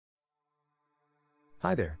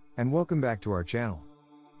Hi there, and welcome back to our channel.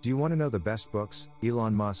 Do you want to know the best books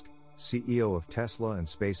Elon Musk, CEO of Tesla and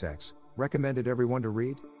SpaceX, recommended everyone to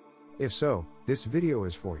read? If so, this video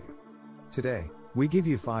is for you. Today, we give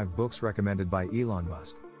you 5 books recommended by Elon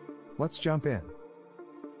Musk. Let's jump in.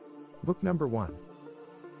 Book number 1.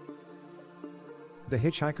 The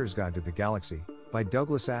Hitchhiker's Guide to the Galaxy, by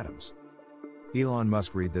Douglas Adams. Elon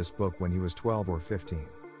Musk read this book when he was 12 or 15.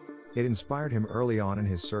 It inspired him early on in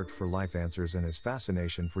his search for life answers and his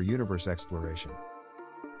fascination for universe exploration.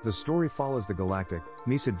 The story follows the galactic,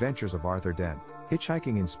 misadventures of Arthur Dent,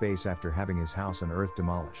 hitchhiking in space after having his house on Earth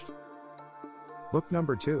demolished. Book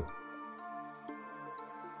number 2.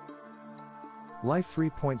 Life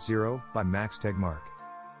 3.0, by Max Tegmark.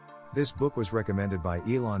 This book was recommended by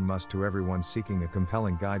Elon Musk to everyone seeking a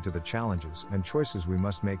compelling guide to the challenges and choices we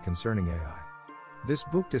must make concerning AI. This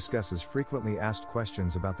book discusses frequently asked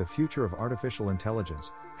questions about the future of artificial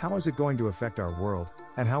intelligence, how is it going to affect our world,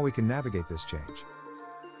 and how we can navigate this change.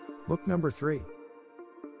 Book number 3.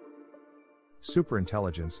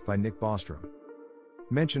 Superintelligence, by Nick Bostrom.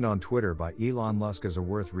 Mentioned on Twitter by Elon Musk as a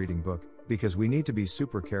worth-reading book, because we need to be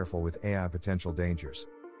super careful with AI potential dangers.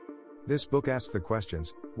 This book asks the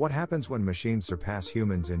questions, what happens when machines surpass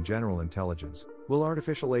humans in general intelligence? Will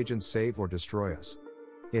artificial agents save or destroy us?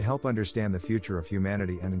 It helps understand the future of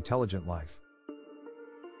humanity and intelligent life.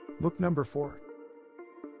 Book number 4.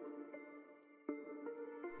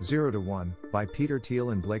 0 to 1, by Peter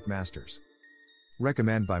Thiel and Blake Masters.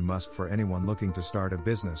 Recommended by Musk for anyone looking to start a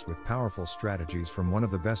business with powerful strategies from one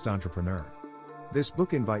of the best entrepreneurs. This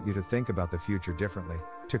book invites you to think about the future differently,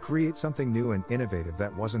 to create something new and innovative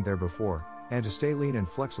that wasn't there before, and to stay lean and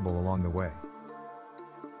flexible along the way.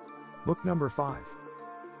 Book number 5.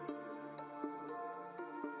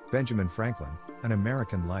 Benjamin Franklin, An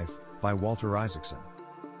American Life, by Walter Isaacson.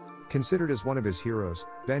 Considered as one of his heroes,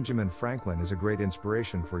 Benjamin Franklin is a great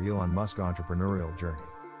inspiration for Elon Musk's entrepreneurial journey.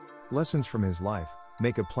 Lessons from his life: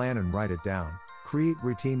 make a plan and write it down, create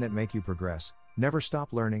routine that make you progress, never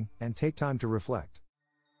stop learning, and take time to reflect.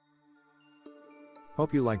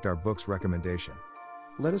 Hope you liked our book's recommendation.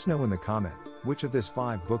 Let us know in the comment which of these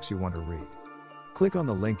 5 books you want to read. Click on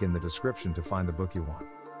the link in the description to find the book you want.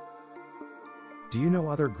 Do you know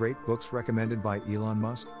other great books recommended by Elon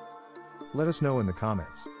Musk? Let us know in the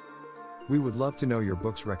comments. We would love to know your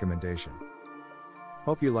book's recommendation.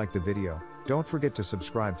 Hope you liked the video. Don't forget to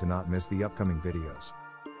subscribe to not miss the upcoming videos.